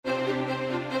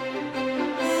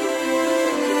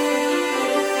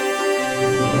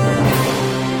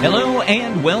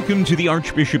And welcome to the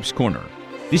Archbishop's Corner.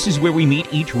 This is where we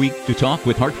meet each week to talk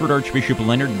with Hartford Archbishop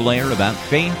Leonard Blair about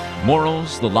faith,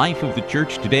 morals, the life of the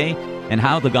church today, and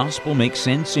how the gospel makes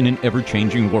sense in an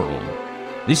ever-changing world.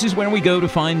 This is where we go to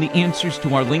find the answers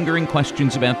to our lingering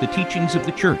questions about the teachings of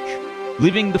the church,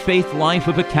 living the faith life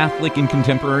of a Catholic in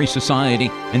contemporary society,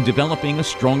 and developing a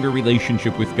stronger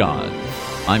relationship with God.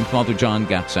 I'm Father John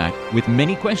Gatsack, with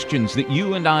many questions that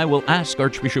you and I will ask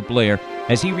Archbishop Blair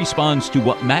as he responds to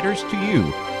what matters to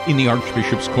you in the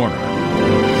Archbishop's Corner.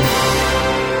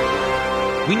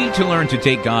 We need to learn to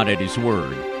take God at His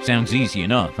word. Sounds easy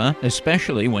enough, huh?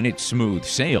 Especially when it's smooth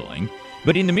sailing.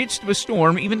 But in the midst of a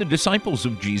storm, even the disciples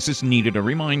of Jesus needed a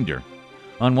reminder.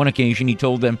 On one occasion, He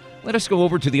told them, "Let us go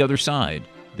over to the other side."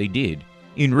 They did.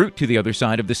 En route to the other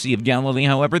side of the Sea of Galilee,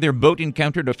 however, their boat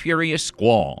encountered a furious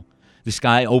squall. The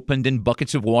sky opened and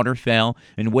buckets of water fell,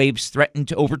 and waves threatened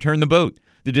to overturn the boat.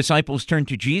 The disciples turned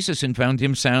to Jesus and found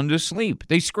Him sound asleep.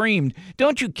 They screamed,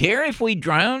 "Don't you care if we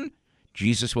drown?"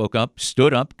 Jesus woke up,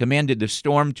 stood up, commanded the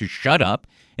storm to shut up,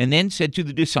 and then said to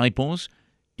the disciples,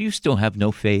 "Do you still have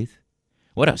no faith?"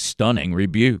 What a stunning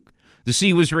rebuke. The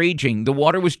sea was raging, the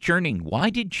water was churning. Why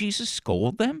did Jesus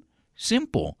scold them?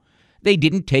 Simple. They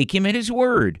didn't take Him at His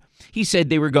word. He said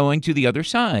they were going to the other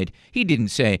side. He didn't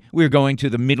say, "We're going to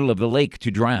the middle of the lake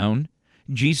to drown."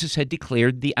 Jesus had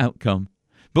declared the outcome.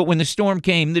 But when the storm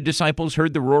came, the disciples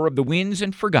heard the roar of the winds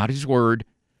and forgot His word.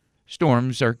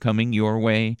 Storms are coming your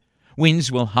way.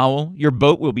 Winds will howl, your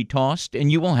boat will be tossed,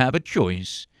 and you will have a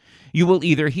choice. You will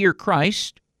either hear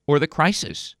Christ or the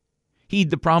crisis. Heed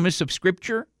the promise of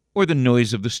Scripture or the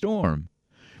noise of the storm.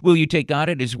 Will you take God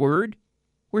at His word?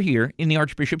 We're here in the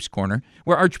Archbishop's Corner,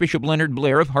 where Archbishop Leonard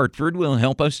Blair of Hartford will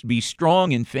help us be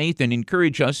strong in faith and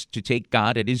encourage us to take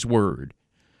God at His word.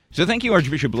 So thank you,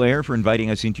 Archbishop Blair, for inviting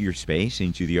us into your space,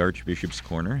 into the Archbishop's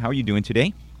Corner. How are you doing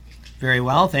today? Very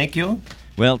well, thank you.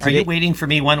 Well, today, are you waiting for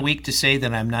me 1 week to say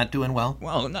that I'm not doing well?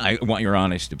 Well, no, I want your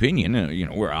honest opinion.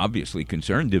 We're obviously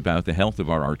concerned about the health of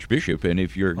our Archbishop, and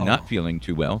if you're not feeling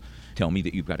too well, tell me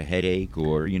that you've got a headache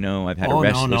or, I've had a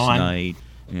restless night.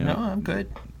 No, I'm good.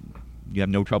 You have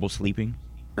no trouble sleeping?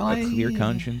 A clear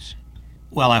conscience?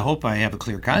 Well, I hope I have a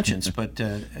clear conscience, but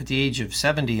at the age of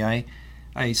 70,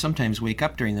 I sometimes wake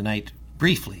up during the night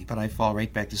briefly, but I fall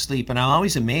right back to sleep. And I'm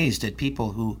always amazed at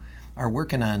people who are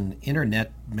working on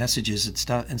internet messages and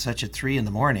stuff and such at 3 in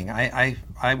the morning. I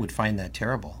would find that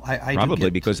terrible. Probably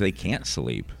because they can't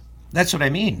sleep. That's what I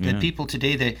mean. Yeah. That people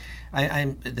today,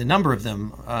 the number of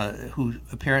them who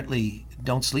apparently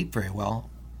don't sleep very well.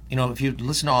 If you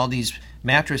listen to all these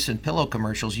mattress and pillow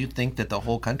commercials, you'd think that the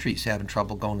whole country's having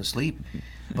trouble going to sleep.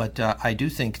 But I do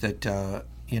think that,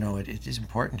 it is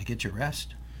important to get your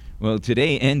rest. Well,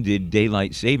 today ended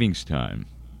daylight savings time.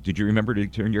 Did you remember to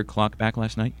turn your clock back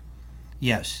last night?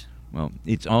 Yes. Well,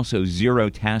 it's also zero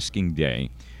tasking day.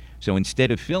 So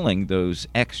instead of filling those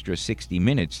extra 60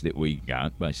 minutes that we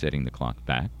got by setting the clock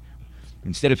back,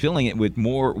 instead of filling it with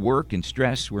more work and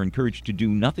stress, we're encouraged to do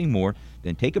nothing more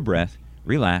than take a breath,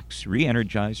 relax,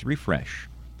 re-energize, refresh.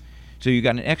 So you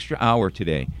got an extra hour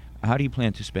today. How do you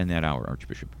plan to spend that hour,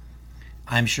 Archbishop?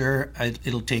 I'm sure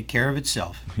it'll take care of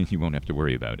itself. You won't have to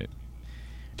worry about it.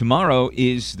 Tomorrow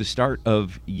is the start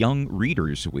of Young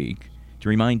Readers Week to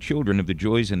remind children of the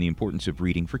joys and the importance of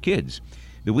reading for kids.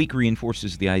 The week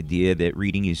reinforces the idea that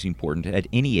reading is important at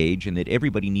any age and that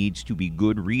everybody needs to be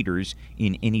good readers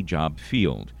in any job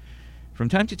field. From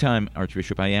time to time,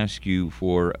 Archbishop, I ask you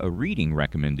for a reading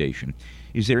recommendation.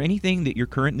 Is there anything that you're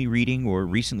currently reading or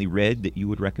recently read that you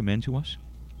would recommend to us?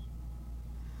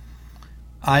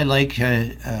 I like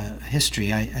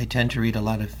history. I tend to read a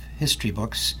lot of history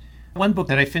books. One book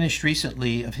that I finished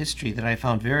recently of history that I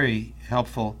found very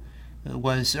helpful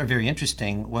very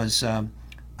interesting was a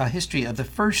history of the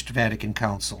First Vatican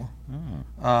Council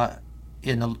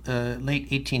in the late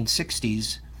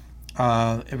 1860s.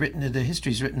 The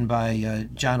history is written by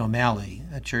John O'Malley,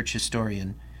 a church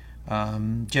historian,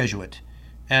 Jesuit.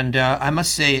 And I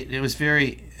must say it was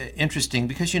very interesting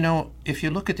because, if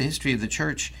you look at the history of the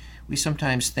church, we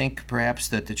sometimes think perhaps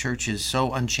that the church is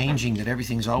so unchanging that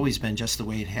everything's always been just the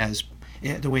way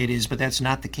it is, but that's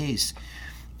not the case.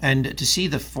 And to see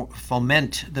the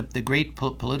foment, the great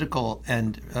political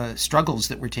and struggles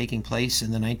that were taking place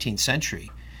in the 19th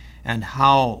century, and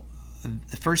how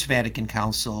the First Vatican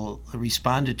Council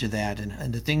responded to that,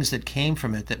 and the things that came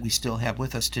from it that we still have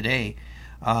with us today,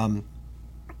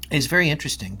 is very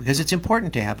interesting because it's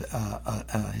important to have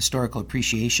a historical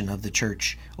appreciation of the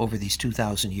church over these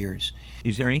 2,000 years.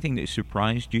 Is there anything that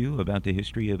surprised you about the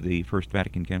history of the First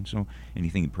Vatican Council?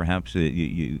 Anything perhaps that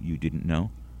you didn't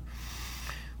know?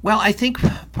 Well, I think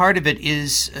part of it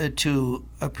is to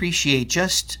appreciate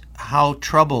just how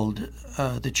troubled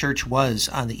the church was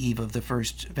on the eve of the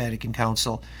First Vatican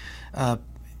Council,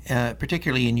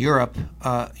 particularly in Europe,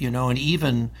 and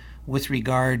even with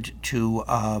regard to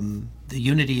the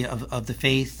unity of the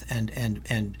faith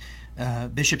and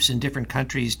bishops in different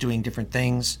countries doing different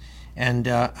things, and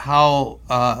how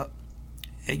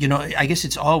I guess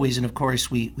it's always, and of course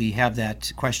we have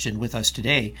that question with us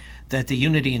today, that the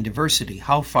unity and diversity,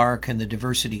 how far can the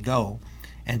diversity go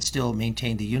and still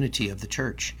maintain the unity of the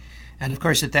church? And of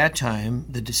course at that time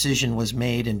the decision was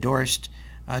made, endorsed,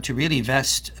 to really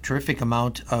vest a terrific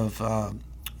amount of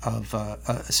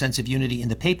a sense of unity in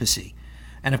the papacy.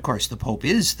 And of course the Pope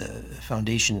is the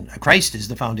foundation, Christ is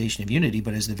the foundation of unity,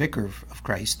 but as the vicar of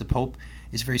Christ, the Pope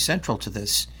is very central to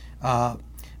this.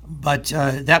 But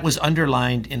that was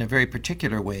underlined in a very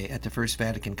particular way at the First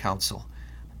Vatican Council.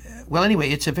 Well, anyway,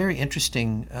 it's a very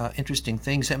interesting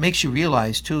thing. That makes you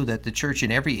realize, too, that the Church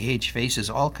in every age faces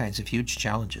all kinds of huge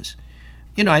challenges.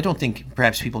 I don't think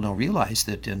perhaps people don't realize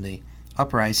that in the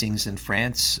uprisings in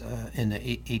France in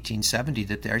 1870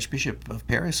 that the Archbishop of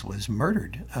Paris was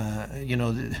murdered.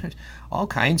 All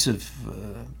kinds of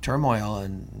turmoil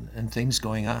and things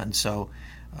going on. So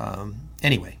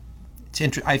anyway,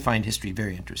 I find history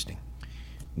very interesting.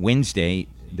 Wednesday,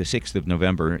 the 6th of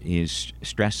November, is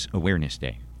Stress Awareness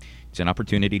Day. It's an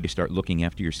opportunity to start looking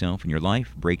after yourself and your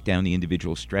life, break down the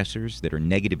individual stressors that are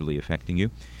negatively affecting you.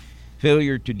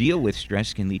 Failure to deal with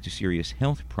stress can lead to serious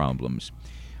health problems.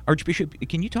 Archbishop,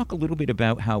 can you talk a little bit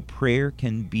about how prayer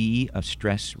can be a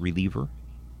stress reliever?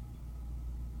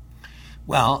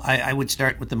 Well, I would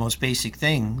start with the most basic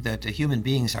thing, that human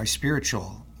beings are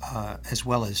spiritual as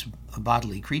well as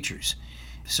bodily creatures.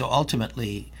 So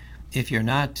ultimately, if you're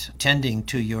not tending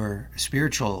to your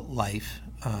spiritual life,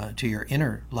 to your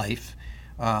inner life,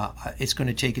 it's going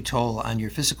to take a toll on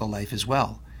your physical life as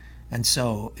well. And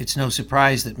so it's no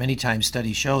surprise that many times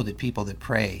studies show that people that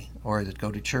pray or that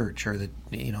go to church or that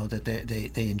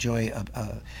that they enjoy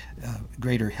a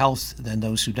greater health than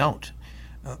those who don't.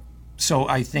 So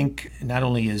I think not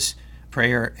only is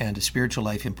prayer and a spiritual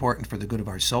life important for the good of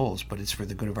our souls, but it's for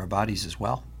the good of our bodies as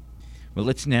well. Well,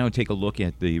 let's now take a look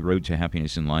at the road to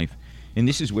happiness in life. And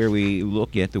this is where we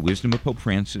look at the wisdom of Pope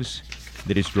Francis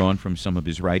that is drawn from some of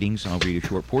his writings. I'll read a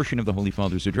short portion of the Holy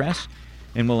Father's address,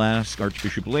 and we'll ask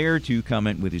Archbishop Blair to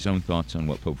comment with his own thoughts on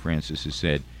what Pope Francis has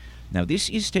said. Now, this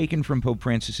is taken from Pope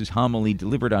Francis's homily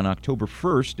delivered on October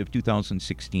 1st of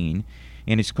 2016,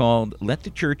 and is called, "Let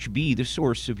the Church Be the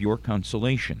Source of Your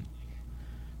Consolation."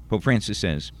 Pope Francis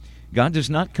says, God does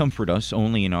not comfort us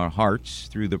only in our hearts.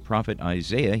 Through the prophet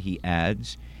Isaiah, he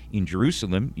adds, "In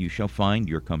Jerusalem you shall find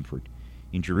your comfort."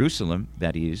 In Jerusalem,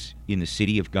 that is, in the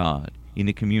city of God, in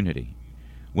the community.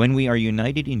 When we are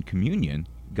united in communion,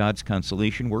 God's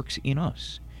consolation works in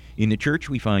us. In the church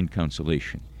we find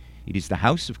consolation. It is the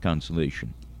house of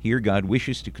consolation. Here God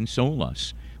wishes to console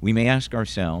us. We may ask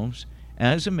ourselves,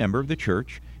 as a member of the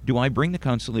church, do I bring the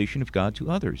consolation of God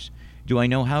to others? Do I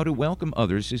know how to welcome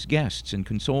others as guests and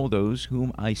console those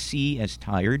whom I see as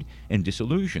tired and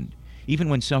disillusioned? Even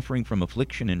when suffering from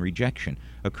affliction and rejection,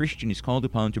 a Christian is called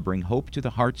upon to bring hope to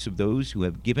the hearts of those who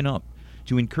have given up,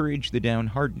 to encourage the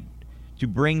downhearted, to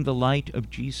bring the light of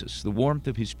Jesus, the warmth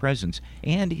of his presence,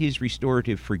 and his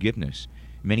restorative forgiveness.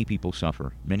 Many people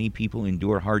suffer. Many people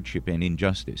endure hardship and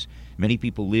injustice. Many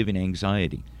people live in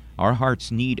anxiety. Our hearts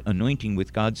need anointing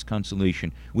with God's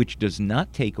consolation, which does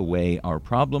not take away our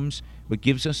problems, but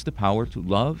gives us the power to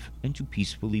love and to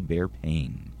peacefully bear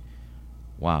pain.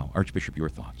 Wow. Archbishop, your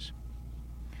thoughts?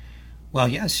 Well,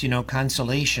 yes,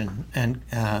 consolation, and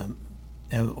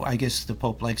I guess the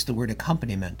Pope likes the word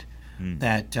accompaniment,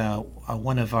 that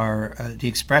one of the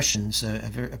expressions,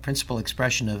 a principal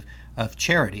expression of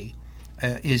charity,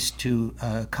 is to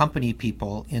accompany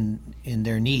people in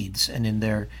their needs and in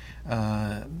their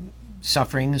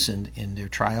sufferings and in their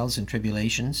trials and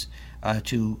tribulations,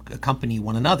 to accompany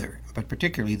one another, but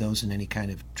particularly those in any kind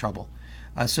of trouble.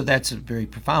 So that's very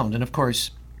profound. And of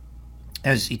course,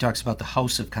 as he talks about the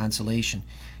house of consolation,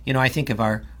 I think of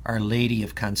Our Lady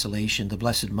of Consolation, the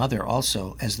Blessed Mother,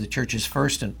 also as the Church's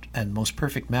first and most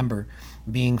perfect member,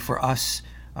 being for us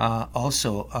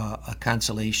also a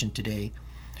consolation today.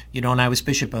 When I was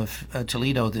Bishop of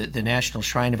Toledo, the National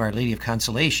Shrine of Our Lady of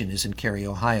Consolation is in Cary,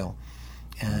 Ohio.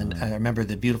 And I remember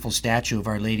the beautiful statue of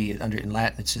Our Lady, in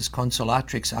Latin it says,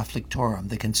 Consolatrix Afflictorum,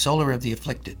 the consoler of the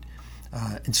afflicted,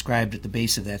 inscribed at the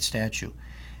base of that statue.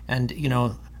 And,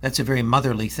 that's a very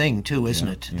motherly thing, too, isn't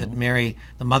it? Yeah. That Mary,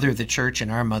 the mother of the Church and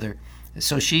our mother.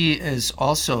 So she is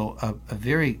also a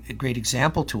very great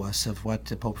example to us of what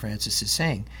Pope Francis is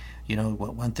saying.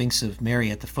 What one thinks of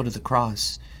Mary at the foot of the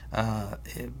cross,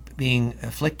 being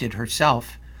afflicted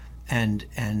herself, and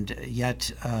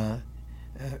yet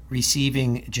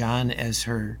receiving John as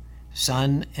her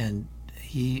son, and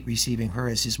he receiving her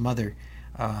as his mother.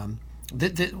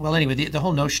 The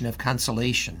whole notion of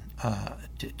consolation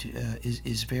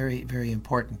is very, very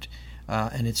important,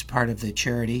 and it's part of the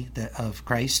charity of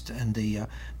Christ and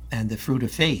the fruit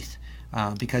of faith.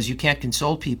 Because you can't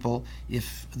console people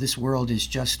if this world is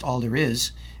just all there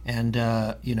is, and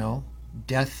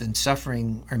death and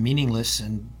suffering are meaningless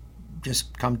and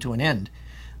just come to an end.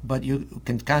 But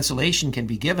consolation can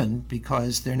be given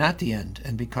because they're not the end,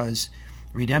 and because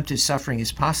redemptive suffering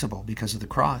is possible because of the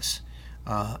cross,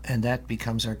 and that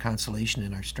becomes our consolation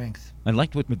and our strength. I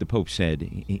liked what the Pope said.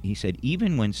 He said,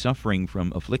 even when suffering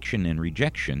from affliction and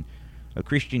rejection, a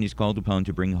Christian is called upon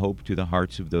to bring hope to the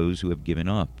hearts of those who have given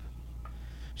up.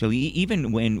 So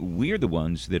even when we're the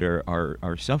ones that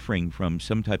are suffering from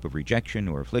some type of rejection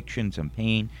or affliction, some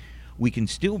pain, we can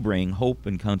still bring hope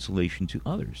and consolation to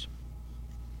others.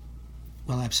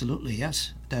 Well, absolutely,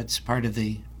 yes. That's part of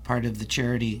the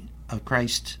charity of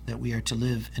Christ that we are to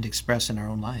live and express in our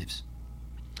own lives.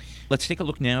 Let's take a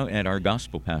look now at our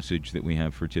gospel passage that we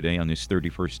have for today on this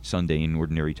 31st Sunday in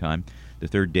Ordinary Time, the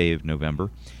third day of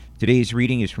November. Today's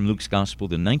reading is from Luke's Gospel,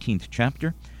 the 19th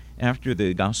chapter. After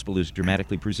the gospel is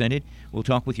dramatically presented, we'll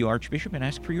talk with you, Archbishop, and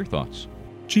ask for your thoughts.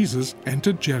 Jesus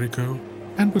entered Jericho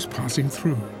and was passing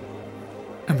through.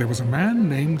 And there was a man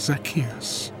named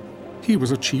Zacchaeus. He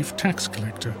was a chief tax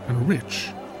collector and rich.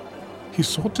 He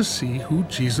sought to see who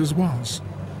Jesus was,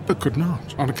 but could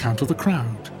not on account of the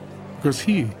crowd, because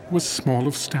he was small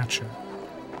of stature.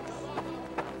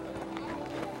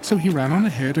 So he ran on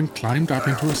ahead and climbed up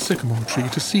into a sycamore tree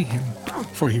to see him,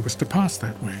 for he was to pass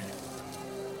that way.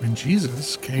 When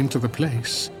Jesus came to the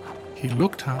place, he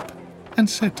looked up and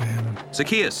said to him,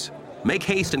 Zacchaeus, make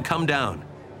haste and come down,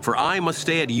 for I must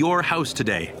stay at your house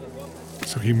today.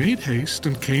 So he made haste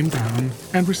and came down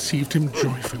and received him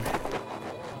joyfully.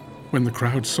 When the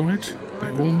crowd saw it, they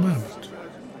all murmured,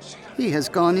 He has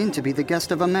gone in to be the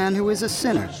guest of a man who is a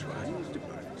sinner.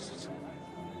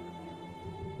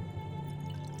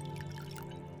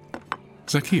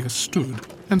 Zacchaeus stood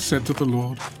and said to the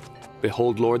Lord,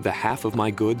 Behold, Lord, the half of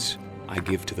my goods I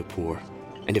give to the poor,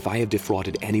 and if I have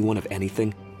defrauded anyone of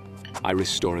anything, I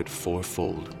restore it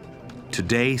fourfold.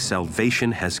 Today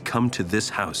salvation has come to this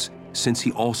house, since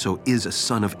he also is a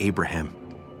son of Abraham.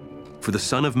 For the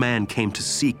Son of Man came to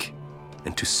seek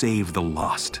and to save the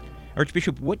lost.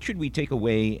 Archbishop, what should we take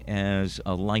away as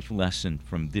a life lesson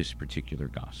from this particular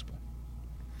gospel?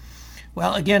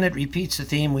 Well, again, it repeats the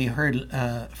theme we heard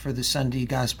for the Sunday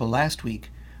gospel last week,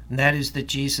 and that is that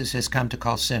Jesus has come to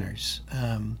call sinners.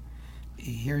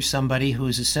 Here's somebody who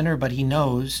is a sinner, but he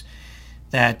knows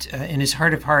that in his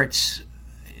heart of hearts,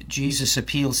 Jesus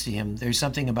appeals to him. There's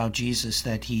something about Jesus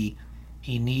that he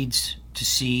needs to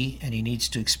see and he needs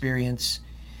to experience.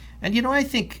 And I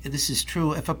think this is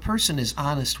true. If a person is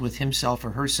honest with himself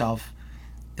or herself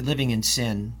living in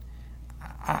sin,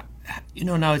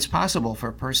 now it's possible for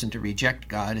a person to reject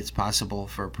God. It's possible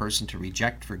for a person to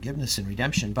reject forgiveness and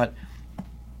redemption. But,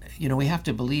 we have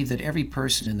to believe that every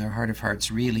person in their heart of hearts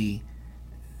really,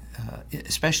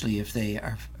 especially if they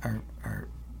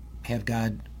have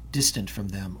God distant from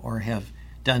them or have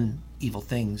done evil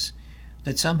things,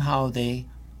 that somehow they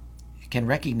can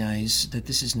recognize that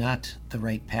this is not the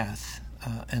right path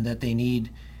and that they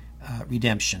need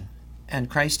redemption.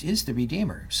 And Christ is the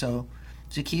Redeemer. So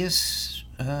Zacchaeus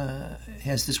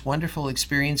has this wonderful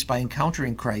experience by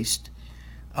encountering Christ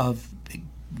of,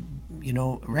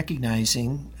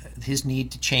 recognizing his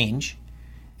need to change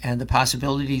and the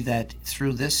possibility that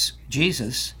through this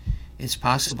Jesus it's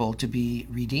possible to be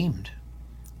redeemed.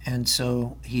 And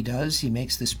so he does. He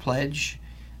makes this pledge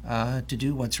to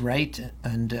do what's right,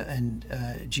 and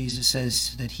Jesus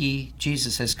says that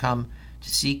Jesus has come to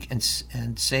seek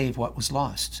and save what was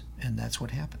lost, and that's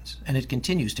what happens. And it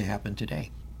continues to happen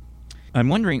today. I'm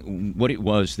wondering what it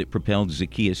was that propelled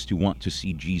Zacchaeus to want to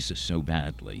see Jesus so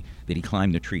badly that he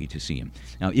climbed the tree to see him.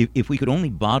 Now, if we could only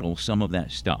bottle some of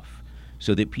that stuff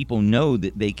so that people know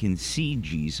that they can see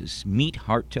Jesus, meet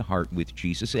heart to heart with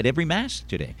Jesus at every Mass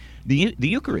today. The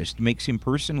Eucharist makes him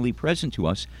personally present to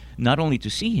us, not only to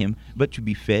see him, but to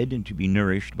be fed and to be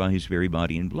nourished by his very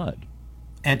body and blood.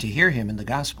 And to hear him in the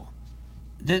gospel.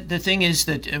 The thing is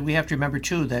that we have to remember,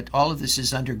 too, that all of this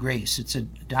is under grace. It's a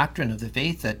doctrine of the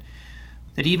faith that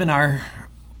even our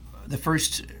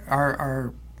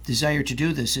desire to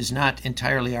do this is not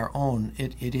entirely our own.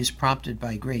 It is prompted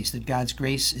by grace, that God's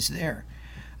grace is there,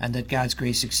 and that God's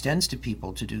grace extends to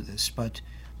people to do this. But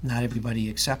not everybody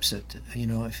accepts it.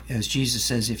 As Jesus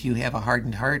says, if you have a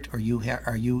hardened heart, or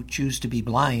you choose to be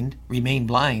blind, remain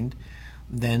blind,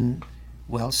 then,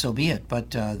 well, so be it.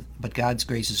 But God's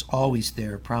grace is always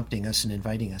there, prompting us and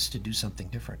inviting us to do something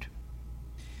different.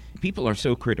 People are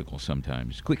so critical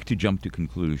sometimes, quick to jump to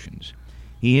conclusions.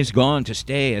 He has gone to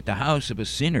stay at the house of a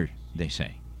sinner, they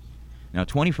say. Now,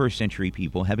 21st century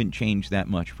people haven't changed that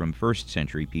much from first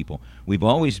century people. We've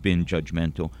always been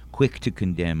judgmental, quick to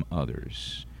condemn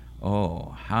others.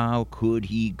 Oh, how could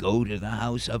he go to the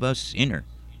house of a sinner?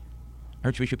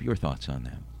 Archbishop, your thoughts on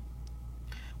that?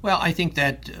 Well, I think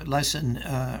that lesson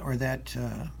or that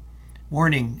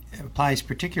warning applies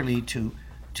particularly to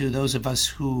those of us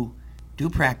who do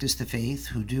practice the faith,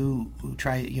 who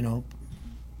try,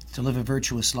 to live a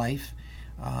virtuous life.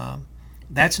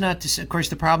 That's not to say, of course,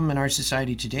 the problem in our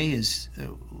society today is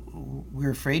we're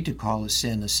afraid to call a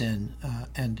sin,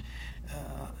 and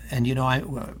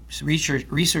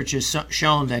research has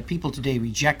shown that people today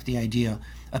reject the idea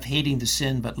of hating the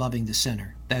sin but loving the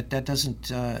sinner. That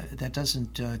doesn't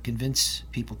convince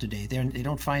people today. They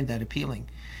don't find that appealing.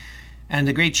 And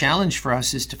the great challenge for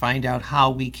us is to find out how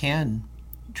we can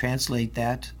translate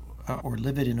that or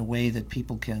live it in a way that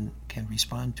people can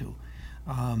respond to,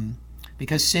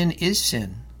 because sin is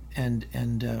sin,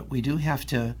 and we do have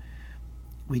to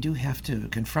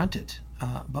confront it,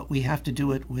 but we have to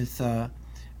do it with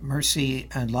mercy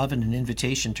and love and an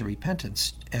invitation to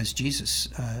repentance, as Jesus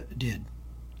did.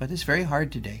 But it's very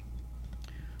hard today.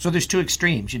 So there's two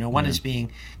extremes. One is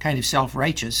being kind of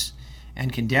self-righteous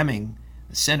and condemning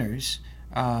sinners,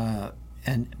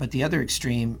 but the other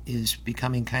extreme is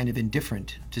becoming kind of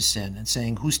indifferent to sin and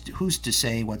saying, who's to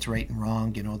say what's right and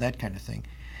wrong, that kind of thing.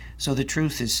 So the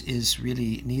truth is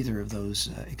really neither of those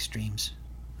extremes.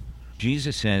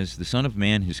 Jesus says the Son of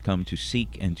Man has come to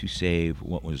seek and to save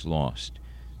what was lost.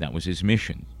 That was his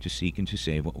mission, to seek and to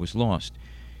save what was lost.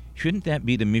 Shouldn't that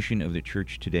be the mission of the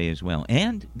church today as well?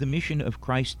 And the mission of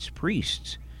Christ's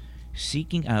priests,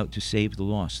 seeking out to save the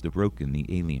lost, the broken, the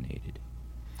alienated?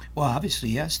 Well, obviously,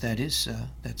 yes, that's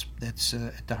at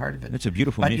the heart of it. That's a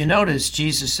beautiful mission. But you notice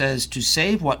Jesus says to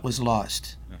save what was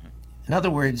lost. Uh-huh. In other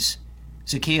words,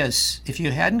 Zacchaeus, if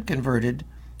you hadn't converted,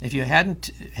 if you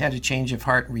hadn't had a change of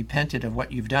heart and repented of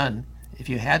what you've done, if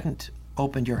you hadn't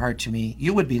opened your heart to me,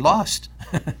 you would be lost.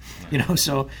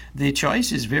 So the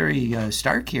choice is very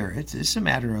stark here. It's a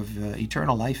matter of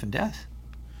eternal life and death.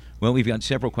 Well, we've got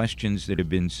several questions that have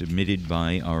been submitted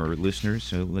by our listeners,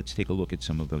 so let's take a look at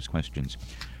some of those questions.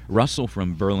 Russell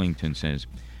from Burlington says,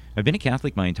 I've been a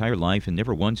Catholic my entire life and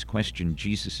never once questioned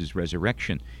Jesus'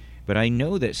 resurrection, but I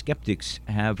know that skeptics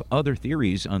have other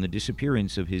theories on the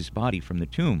disappearance of his body from the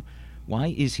tomb.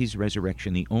 Why is his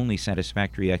resurrection the only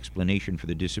satisfactory explanation for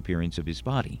the disappearance of his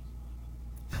body?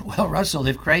 Well, Russell,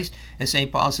 if Christ, as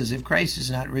St. Paul says, if Christ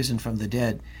is not risen from the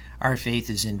dead, our faith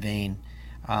is in vain,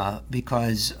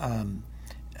 because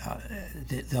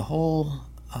the whole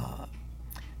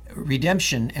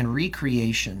redemption and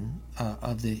recreation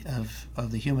of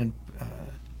the human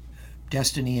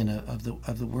destiny and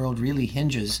of the world really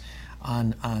hinges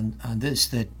on this,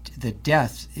 that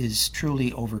death is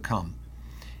truly overcome.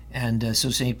 And so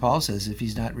St. Paul says if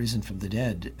he's not risen from the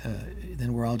dead,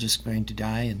 then we're all just going to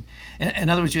die. And in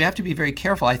other words, you have to be very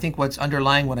careful. I think what's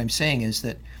underlying what I'm saying is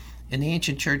that in the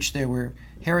ancient church there were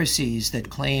heresies that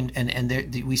claimed, and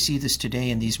we see this today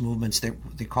in these movements, they're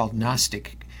called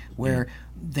Gnostic, where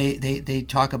they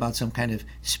talk about some kind of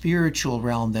spiritual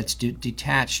realm that's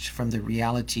detached from the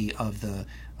reality of the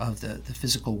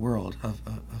physical world, of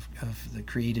the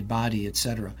created body,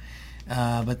 etc.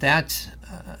 But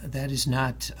that is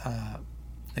not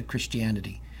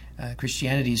Christianity.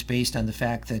 Christianity is based on the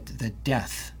fact that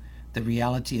death, the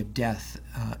reality of death,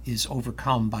 is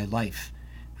overcome by life,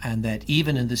 and that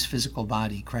even in this physical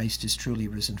body, Christ is truly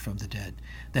risen from the dead.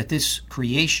 That this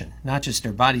creation, not just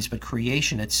our bodies, but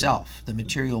creation itself, the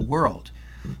material world,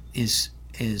 is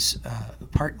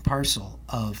part and parcel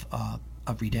of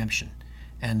redemption.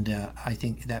 And I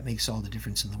think that makes all the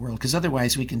difference in the world, because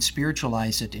otherwise we can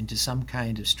spiritualize it into some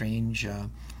kind of strange,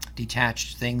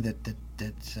 detached thing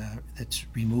that's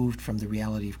removed from the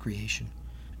reality of creation.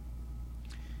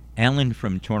 Alan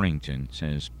from Torrington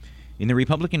says, in the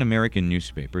Republican American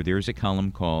newspaper, there is a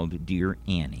column called Dear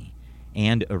Annie,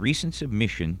 and a recent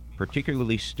submission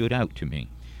particularly stood out to me.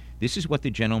 This is what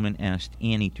the gentleman asked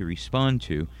Annie to respond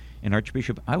to, and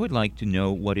Archbishop, I would like to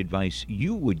know what advice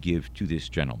you would give to this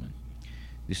gentleman.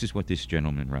 This is what this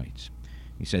gentleman writes.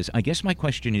 He says, I guess my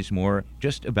question is more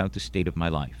just about the state of my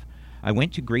life. I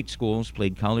went to great schools,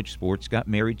 played college sports, got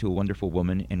married to a wonderful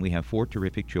woman, and we have 4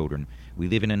 terrific children. We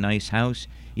live in a nice house,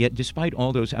 yet despite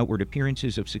all those outward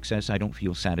appearances of success, I don't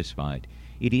feel satisfied.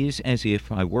 It is as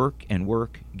if I work and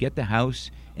work, get the house,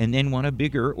 and then want a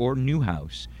bigger or new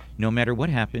house. No matter what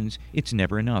happens, it's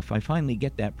never enough. I finally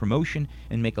get that promotion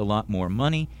and make a lot more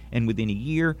money, and within a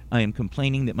year, I am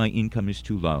complaining that my income is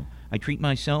too low. I treat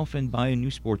myself and buy a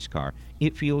new sports car.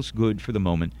 It feels good for the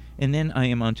moment, and then I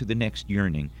am on to the next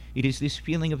yearning. It is this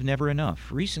feeling of never enough.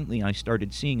 Recently, I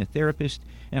started seeing a therapist,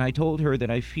 and I told her that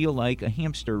I feel like a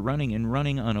hamster running and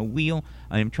running on a wheel.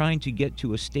 I am trying to get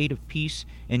to a state of peace,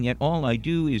 and yet all I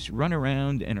do is run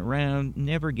around and around,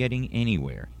 never getting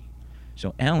anywhere.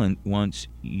 So Alan wants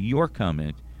your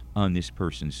comment on this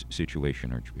person's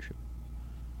situation, Archbishop.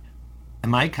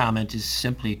 My comment is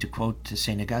simply to quote to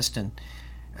St. Augustine,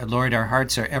 Lord, our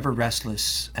hearts are ever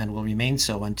restless and will remain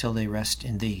so until they rest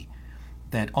in Thee.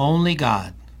 That only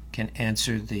God can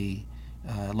answer the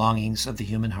longings of the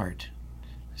human heart.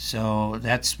 So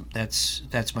that's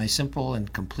my simple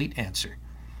and complete answer.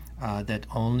 That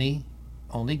only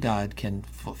God can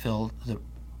fulfill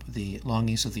the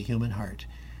longings of the human heart,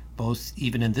 both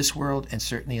even in this world and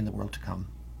certainly in the world to come.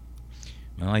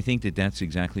 Well, I think that's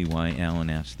exactly why Alan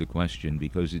asked the question,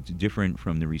 because it's different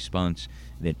from the response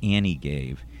that Annie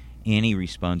gave. Annie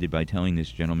responded by telling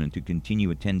this gentleman to continue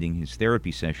attending his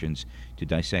therapy sessions to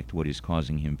dissect what is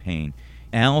causing him pain.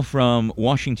 Al from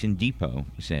Washington Depot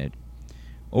said,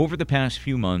 over the past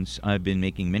few months, I've been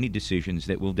making many decisions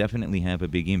that will definitely have a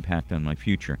big impact on my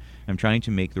future. I'm trying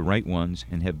to make the right ones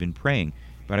and have been praying,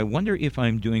 but I wonder if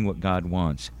I'm doing what God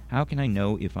wants. How can I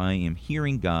know if I am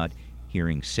hearing God,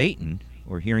 hearing Satan,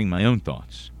 or hearing my own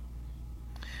thoughts?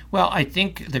 Well, I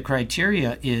think the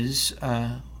criteria is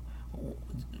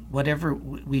whatever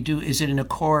we do, is it in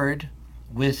accord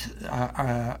with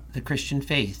the Christian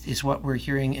faith? Is what we're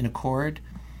hearing in accord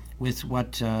with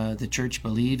what the Church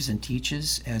believes and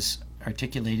teaches as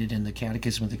articulated in the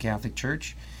Catechism of the Catholic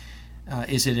Church?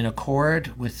 Is it in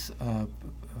accord with,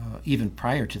 even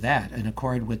prior to that, in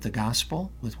accord with the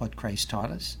gospel, with what Christ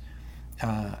taught us?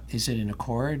 Is it in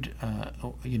accord,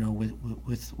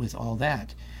 with all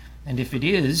that? And if it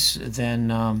is,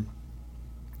 then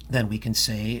we can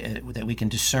say that we can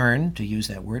discern, to use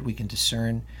that word, we can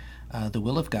discern the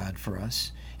will of God for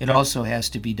us. It also has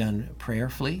to be done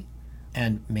prayerfully,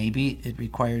 and maybe it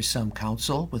requires some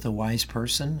counsel with a wise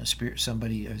person,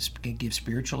 somebody can give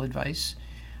spiritual advice.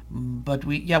 But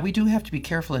we do have to be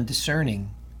careful in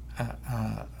discerning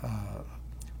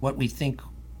what we think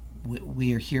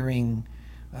we are hearing,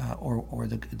 or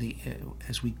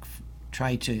as we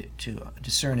try to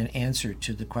discern an answer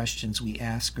to the questions we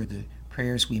ask or the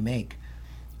prayers we make.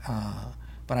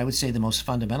 But I would say the most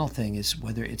fundamental thing is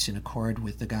whether it's in accord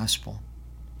with the gospel,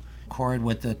 accord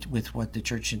with what the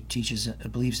Church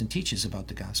believes and teaches about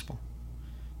the gospel.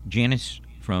 Janice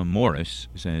from Morris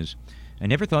says, I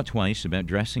never thought twice about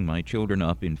dressing my children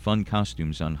up in fun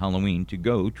costumes on Halloween to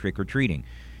go trick-or-treating.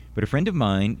 But a friend of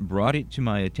mine brought it to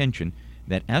my attention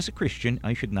that as a Christian,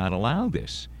 I should not allow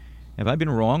this. Have I been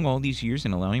wrong all these years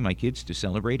in allowing my kids to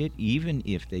celebrate it, even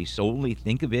if they solely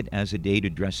think of it as a day to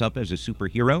dress up as a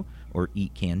superhero or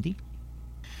eat candy?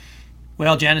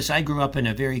 Well, Janice, I grew up in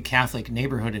a very Catholic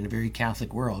neighborhood in a very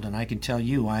Catholic world, and I can tell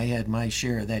you I had my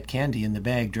share of that candy in the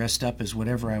bag, dressed up as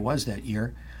whatever I was that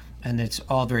year, and it's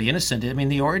all very innocent. I mean,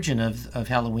 the origin of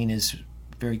Halloween is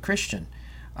very Christian.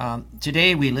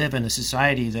 Today we live in a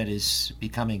society that is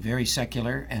becoming very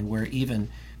secular, and where even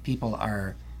people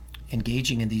are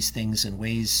engaging in these things in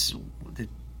ways that,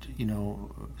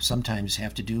 sometimes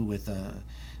have to do with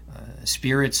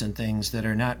spirits and things that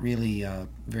are not really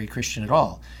very Christian at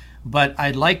all. But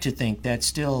I'd like to think that's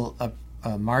still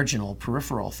a marginal,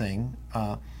 peripheral thing.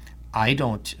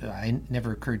 It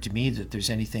never occurred to me that there's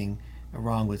anything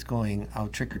wrong with going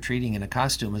out trick-or-treating in a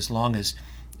costume, as long as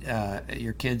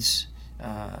your kids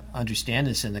understand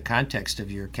this in the context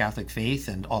of your Catholic faith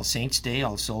and All Saints' Day,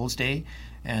 All Souls' Day,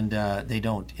 and they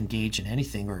don't engage in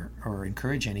anything or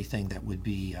encourage anything that would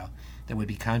be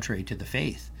contrary to the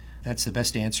faith. That's the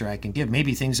best answer I can give.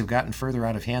 Maybe things have gotten further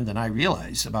out of hand than I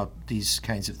realize about these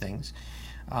kinds of things.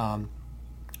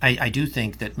 I do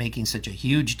think that making such a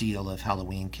huge deal of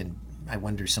Halloween I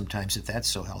wonder sometimes if that's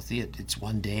so healthy. It's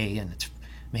one day, and it's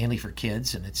mainly for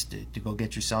kids, and it's to go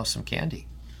get yourself some candy.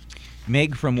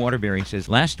 Meg from Waterbury says,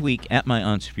 last week at my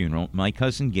aunt's funeral, my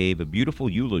cousin gave a beautiful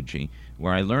eulogy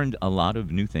where I learned a lot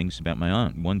of new things about my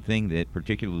aunt. One thing that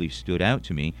particularly stood out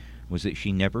to me was that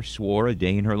she never swore a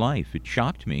day in her life. It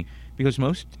shocked me because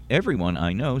most everyone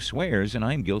I know swears, and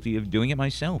I'm guilty of doing it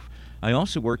myself. I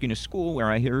also work in a school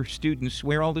where I hear students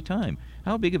swear all the time.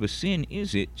 How big of a sin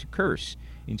is it to curse?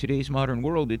 In today's modern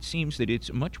world, it seems that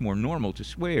it's much more normal to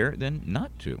swear than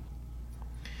not to.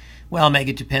 Well, Meg,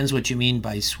 it depends what you mean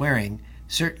by swearing.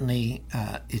 Certainly,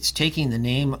 it's taking the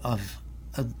name of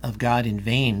of God in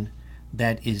vain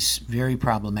that is very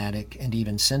problematic and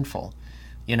even sinful.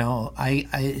 You know,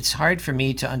 it's hard for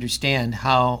me to understand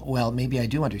how, well, maybe I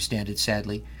do understand it,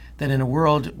 sadly, that in a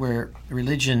world where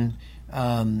religion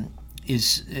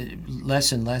is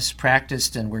less and less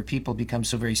practiced and where people become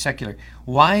so very secular,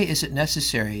 why is it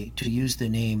necessary to use the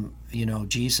name,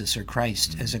 Jesus or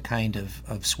Christ as a kind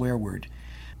of swear word?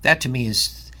 That to me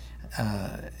is,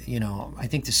 I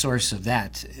think the source of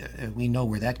that, we know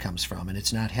where that comes from, and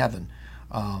it's not heaven.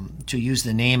 To use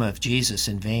the name of Jesus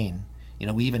in vain.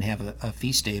 We even have a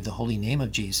feast day of the holy name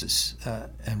of Jesus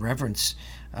and reverence.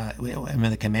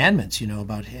 The commandments,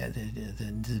 about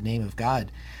the name of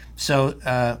God. So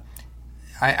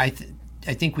I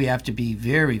think we have to be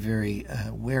very, very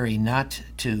wary not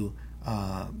to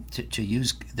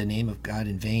use the name of God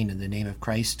in vain in the name of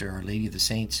Christ or Our Lady of the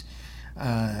Saints,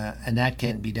 and that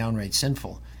can't be downright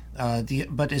sinful.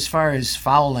 But as far as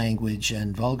foul language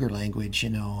and vulgar language,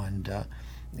 and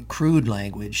crude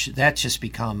language, that's just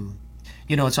become,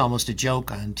 it's almost a joke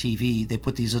on TV. They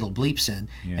put these little bleeps in,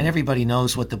 and everybody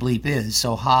knows what the bleep is.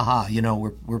 So,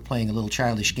 we're playing a little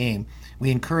childish game.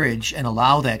 We encourage and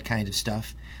allow that kind of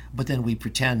stuff, but then we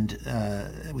pretend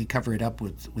we cover it up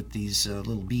with these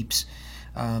little beeps.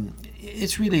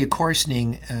 It's really a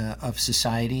coarsening of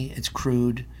society. It's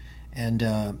crude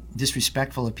and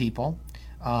disrespectful of people.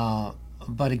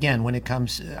 But again, when it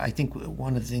comes, I think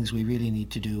one of the things we really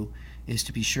need to do is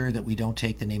to be sure that we don't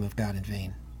take the name of God in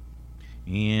vain.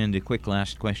 And a quick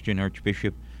last question,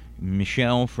 Archbishop.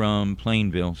 Michelle from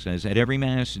Plainville says, at every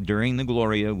Mass during the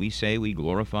Gloria, we say we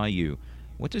glorify you.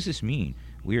 What does this mean?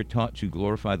 We are taught to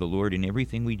glorify the Lord in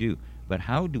everything we do, but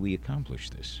how do we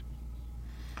accomplish this?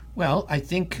 Well, I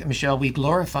think, Michelle, we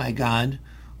glorify God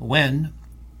when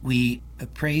we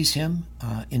praise Him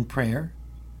in prayer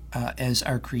as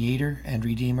our Creator and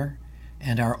Redeemer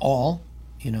and our all,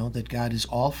 that God is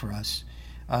all for us.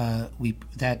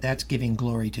 That's giving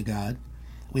glory to God.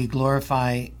 We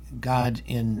glorify God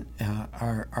in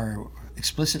our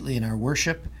explicitly in our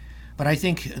worship, but I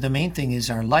think the main thing is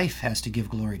our life has to give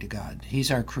glory to God.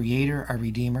 He's our Creator, our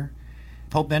Redeemer.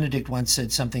 Pope Benedict once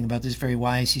said something about this very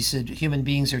wise. He said, human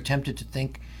beings are tempted to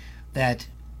think that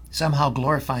somehow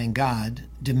glorifying God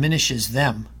diminishes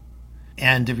them.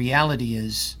 And the reality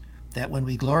is that when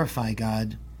we glorify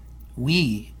God,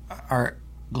 we are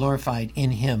glorified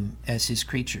in Him as His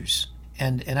creatures.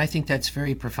 And I think that's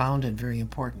very profound and very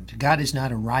important. God is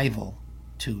not a rival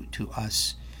to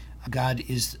us. God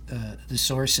is the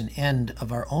source and end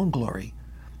of our own glory,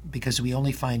 because we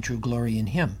only find true glory in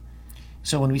Him.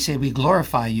 So when we say we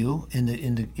glorify you in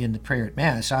the prayer at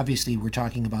Mass, obviously we're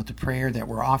talking about the prayer that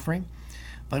we're offering,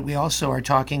 but we also are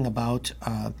talking about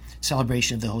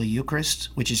celebration of the Holy Eucharist,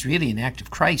 which is really an act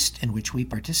of Christ in which we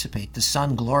participate, the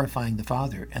Son glorifying the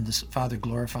Father and the Father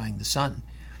glorifying the Son.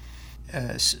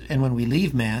 And when we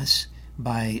leave Mass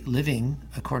by living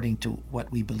according to what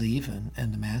we believe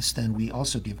in the Mass, then we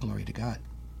also give glory to God.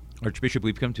 Archbishop,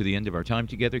 we've come to the end of our time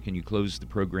together. Can you close the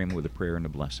program with a prayer and a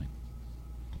blessing?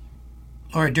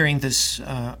 Lord, during this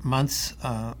month,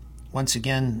 once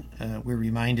again, we're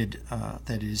reminded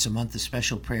that it is a month of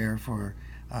special prayer for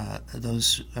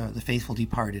those, the faithful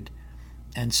departed.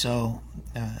 And so,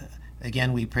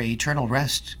 again, we pray eternal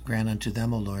rest grant unto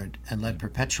them, O Lord, and let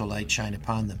perpetual light shine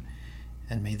upon them.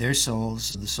 And may their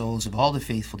souls, and the souls of all the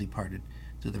faithful departed,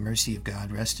 through the mercy of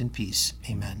God, rest in peace.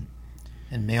 Amen.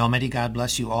 And may Almighty God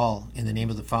bless you all, in the name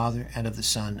of the Father, and of the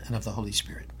Son, and of the Holy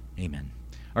Spirit. Amen.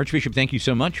 Archbishop, thank you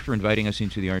so much for inviting us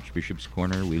into the Archbishop's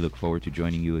Corner. We look forward to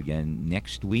joining you again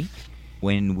next week,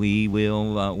 when we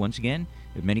will, once again,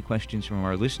 have many questions from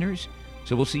our listeners.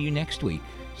 So we'll see you next week.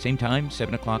 Same time,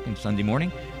 7 o'clock on Sunday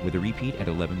morning, with a repeat at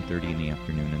 11:30 in the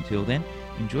afternoon. Until then,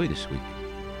 enjoy this week.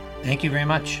 Thank you very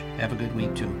much. Have a good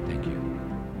week, too. Thank you.